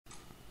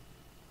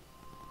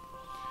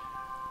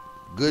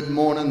Good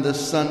morning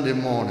this Sunday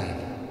morning.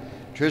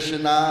 Trish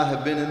and I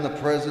have been in the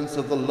presence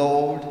of the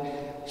Lord.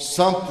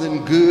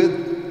 Something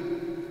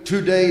good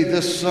today,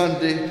 this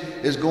Sunday,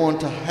 is going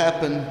to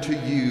happen to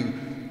you.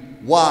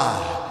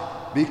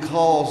 Why?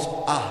 Because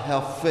I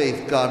have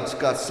faith. God's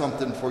got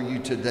something for you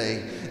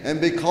today. And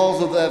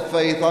because of that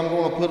faith, I'm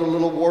going to put a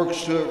little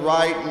works to it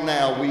right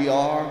now. We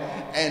are.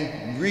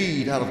 And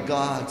read out of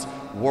God's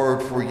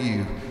word for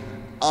you.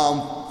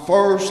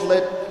 First,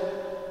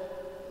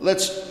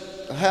 let's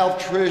have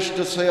Trish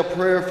to say a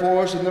prayer for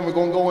us, and then we're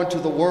going to go into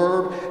the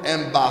word,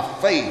 and by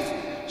faith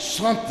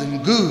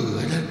something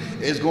good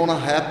is going to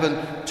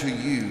happen to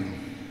you.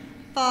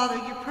 Father,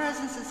 your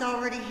presence is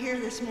already here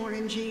this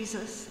morning,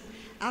 Jesus.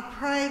 I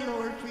pray,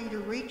 Lord, for you to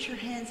reach your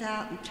hands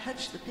out and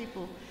touch the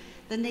people,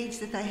 the needs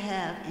that they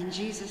have, in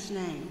Jesus'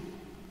 name.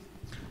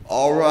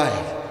 All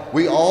right,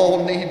 we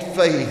all need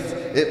faith.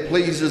 It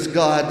pleases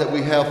God that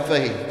we have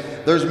faith.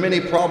 There's many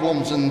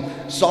problems and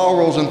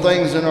sorrows and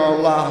things in our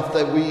life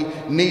that we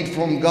need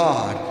from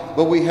God,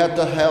 but we have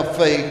to have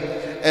faith,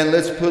 and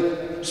let's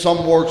put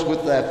some works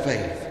with that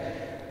faith.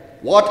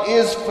 What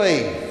is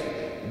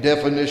faith?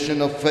 Definition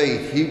of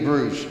faith,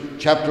 Hebrews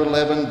chapter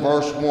 11,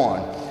 verse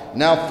 1.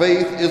 Now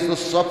faith is the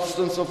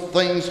substance of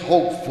things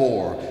hoped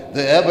for,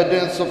 the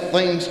evidence of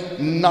things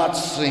not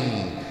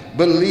seen,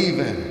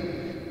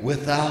 believing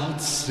without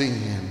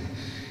sin.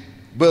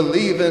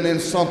 Believing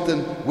in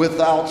something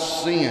without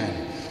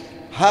sin.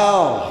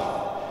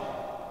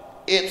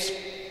 How? It's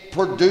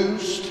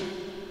produced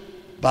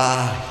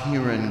by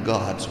hearing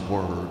God's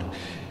word.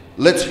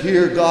 Let's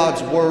hear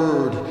God's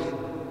word,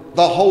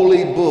 the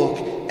holy book,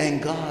 and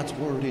God's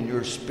word in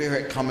your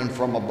spirit coming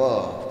from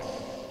above.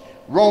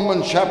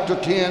 Romans chapter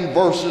 10,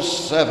 verses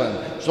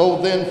 7.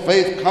 So then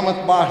faith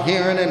cometh by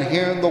hearing, and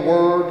hearing the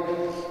word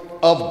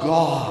of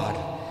God.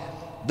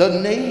 The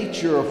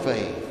nature of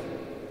faith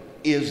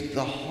is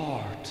the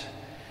heart.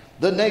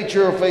 The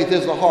nature of faith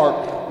is the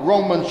heart.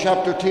 Romans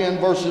chapter 10,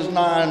 verses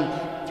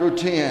 9 through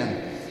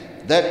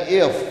 10. That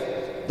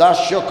if thou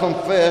shalt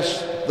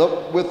confess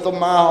with the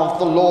mouth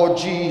the Lord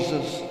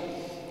Jesus,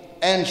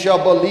 and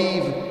shalt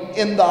believe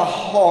in thy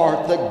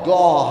heart that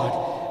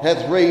God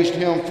hath raised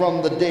him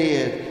from the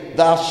dead,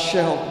 thou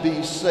shalt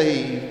be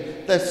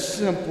saved. That's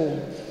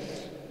simple.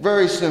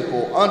 Very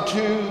simple.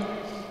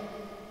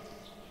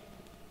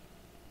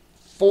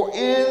 For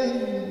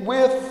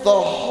with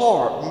the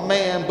heart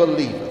man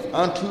believeth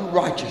unto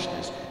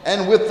righteousness,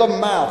 and with the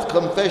mouth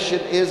confession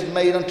is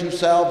made unto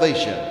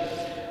salvation.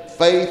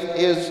 Faith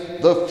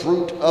is the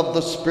fruit of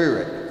the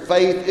Spirit.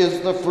 Faith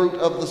is the fruit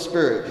of the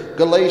Spirit.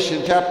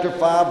 Galatians chapter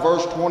 5,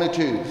 verse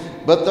 22.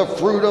 But the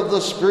fruit of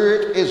the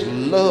Spirit is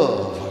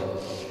love,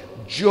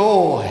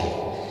 joy,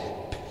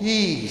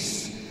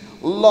 peace,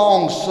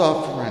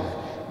 long-suffering,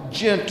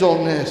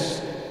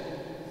 gentleness,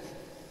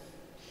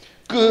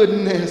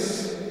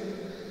 goodness,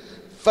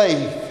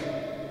 faith.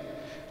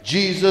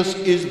 Jesus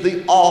is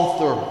the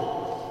author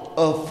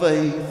of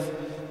faith.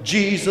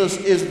 Jesus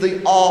is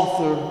the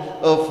author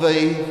of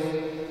faith.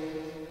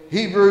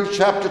 Hebrews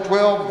chapter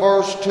 12,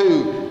 verse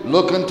 2.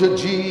 Look unto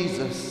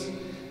Jesus,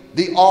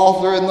 the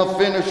author and the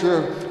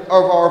finisher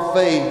of our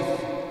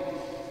faith.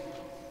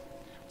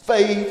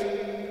 Faith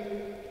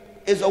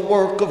is a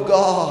work of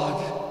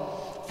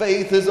God.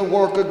 Faith is a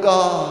work of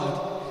God.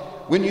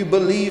 When you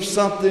believe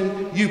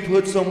something, you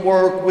put some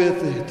work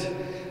with it.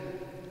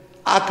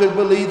 I could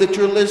believe that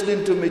you're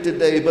listening to me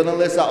today, but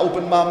unless I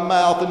open my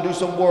mouth and do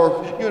some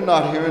work, you're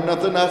not hearing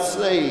nothing I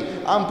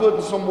say. I'm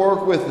putting some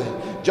work with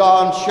it.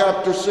 John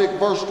chapter 6,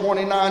 verse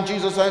 29,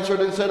 Jesus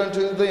answered and said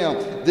unto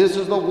them, this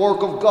is the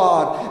work of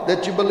God,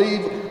 that you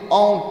believe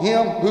on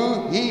him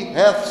who he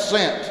hath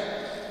sent.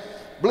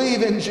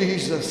 Believe in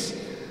Jesus.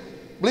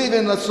 Believe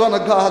in the Son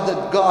of God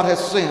that God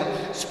has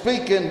sent.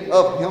 Speaking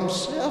of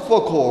himself,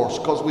 of course,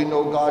 because we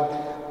know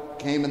God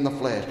came in the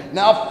flesh.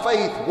 Now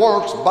faith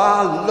works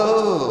by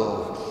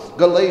love.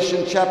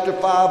 Galatians chapter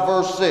 5,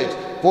 verse 6.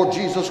 For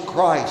Jesus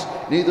Christ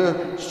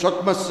neither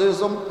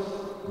circumcision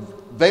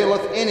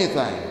availeth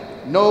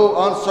anything, no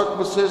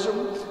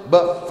uncircumcision,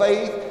 but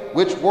faith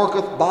which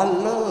worketh by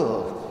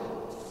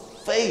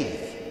love.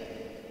 Faith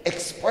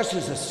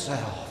expresses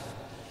itself.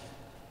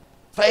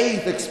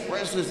 Faith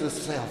expresses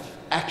itself.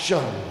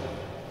 Action.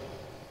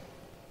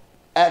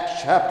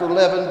 Acts chapter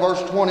 11,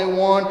 verse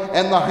 21,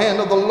 and the hand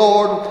of the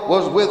Lord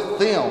was with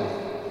them,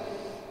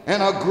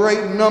 and a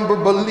great number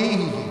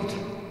believed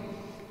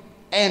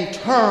and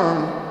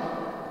turned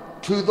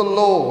to the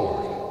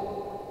Lord.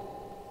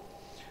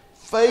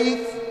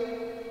 Faith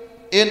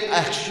in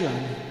action.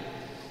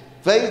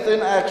 Faith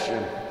in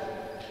action.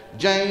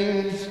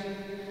 James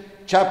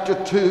chapter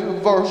 2,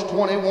 verse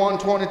 21,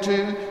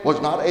 22,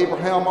 was not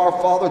Abraham our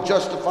father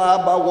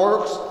justified by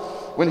works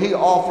when he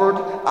offered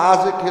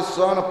Isaac his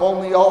son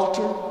upon the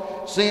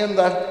altar, seeing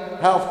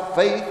that how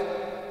faith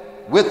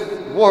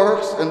with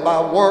works, and by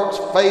works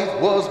faith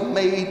was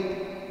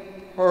made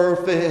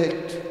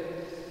perfect.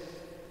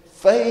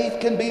 Faith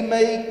can be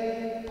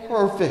made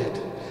perfect.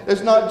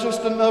 It's not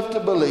just enough to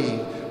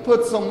believe.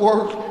 Put some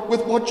work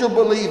with what you're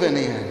believing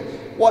in,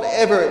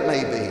 whatever it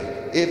may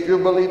be. If you're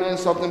believing in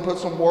something, put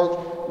some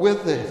work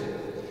with it.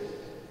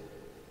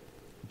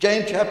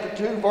 James chapter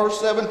 2, verse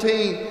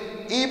 17.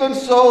 Even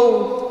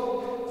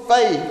so,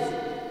 faith,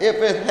 if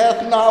it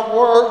hath not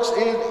works,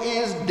 it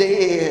is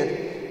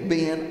dead,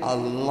 being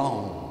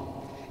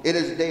alone. It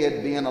is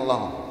dead, being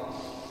alone.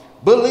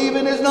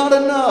 Believing is not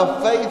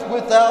enough. Faith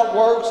without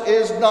works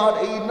is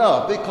not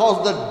enough,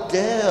 because the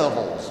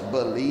devils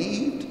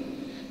believed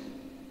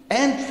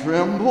and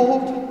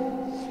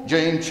trembled.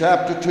 James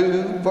chapter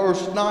 2,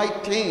 verse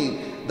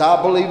 19.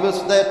 Thou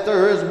believest that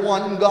there is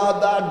one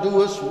God, thou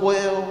doest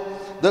well.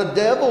 The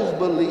devils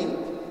believe.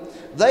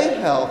 They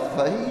have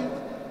faith.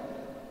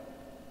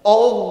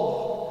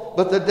 Oh,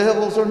 but the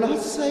devils are not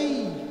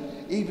saved,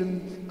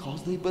 even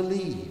because they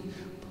believe.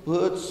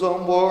 Put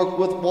some work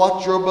with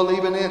what you're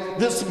believing in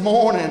this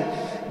morning.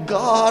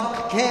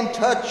 God can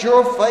touch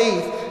your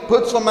faith.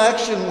 Put some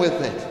action with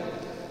it.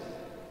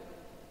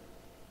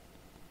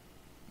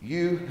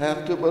 You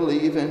have to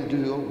believe and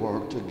do a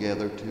work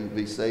together to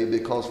be saved,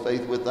 because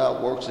faith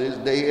without works is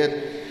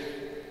dead.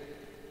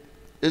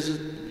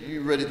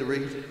 You ready to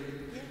read?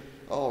 Yeah.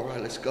 All right,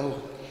 let's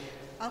go.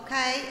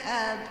 Okay,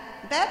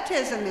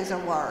 baptism is a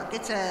work.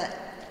 It's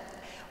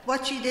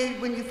what you do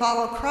when you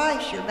follow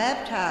Christ, you're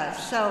baptized.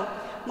 So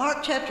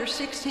Mark chapter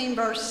 16,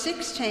 verse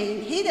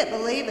 16, he that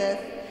believeth,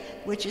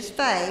 which is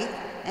faith,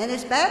 and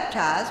is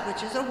baptized,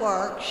 which is a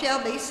work,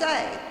 shall be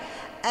saved.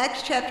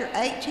 Acts chapter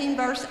 18,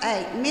 verse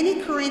 8,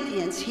 many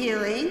Corinthians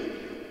hearing,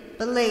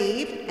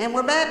 believed, and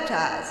were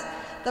baptized.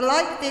 The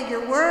like figure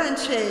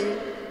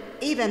whereunto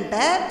even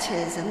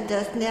baptism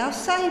doth now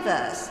save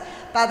us,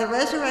 by the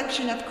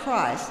resurrection of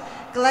Christ.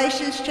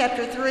 Galatians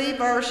chapter 3,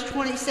 verse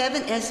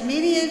 27, as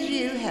many as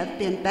you have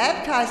been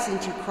baptized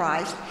into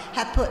Christ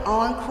have put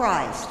on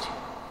Christ.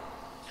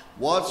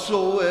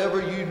 Whatsoever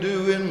you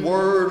do in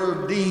word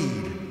or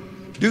deed,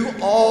 do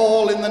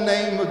all in the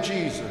name of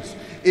Jesus.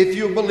 If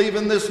you're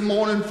believing this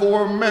morning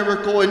for a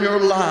miracle in your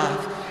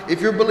life,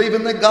 if you're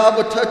believing that God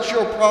will touch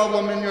your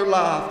problem in your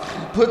life,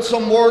 put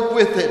some work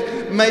with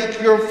it.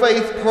 Make your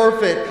faith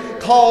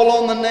perfect. Call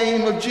on the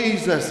name of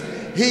Jesus.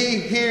 He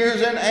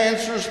hears and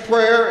answers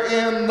prayer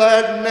in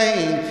that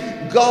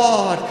name.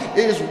 God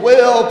is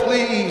well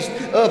pleased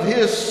of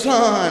his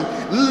Son.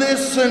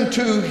 Listen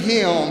to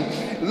him.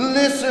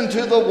 Listen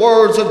to the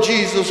words of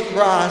Jesus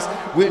Christ.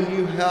 When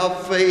you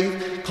have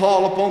faith,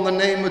 call upon the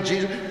name of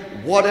Jesus.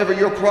 Whatever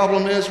your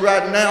problem is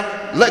right now,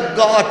 let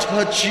God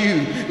touch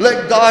you.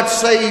 Let God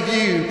save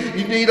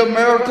you. You need a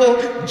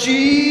miracle?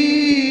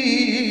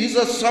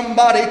 Jesus,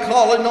 somebody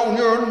calling on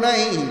your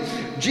name.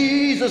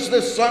 Jesus,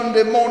 this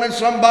Sunday morning,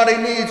 somebody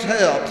needs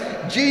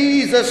help.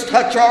 Jesus,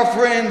 touch our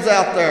friends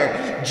out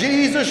there.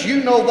 Jesus,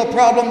 you know the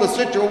problem, the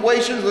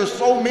situations. There's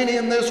so many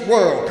in this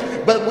world.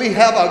 But we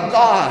have a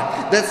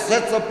God that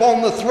sits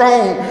upon the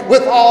throne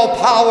with all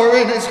power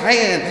in his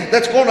hand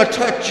that's going to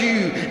touch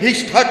you.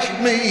 He's touched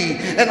me,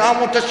 and I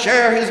want to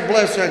share his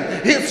blessing,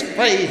 his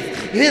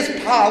faith, his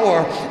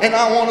power, and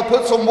I want to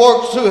put some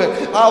works to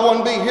it. I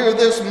wouldn't be here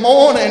this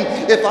morning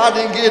if I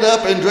didn't get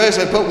up and dress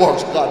and put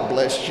works. God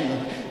bless you.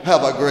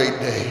 Have a great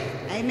day.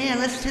 Amen.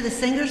 Listen to the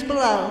singers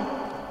below.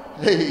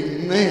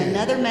 Amen. And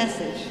another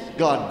message.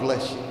 God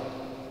bless you.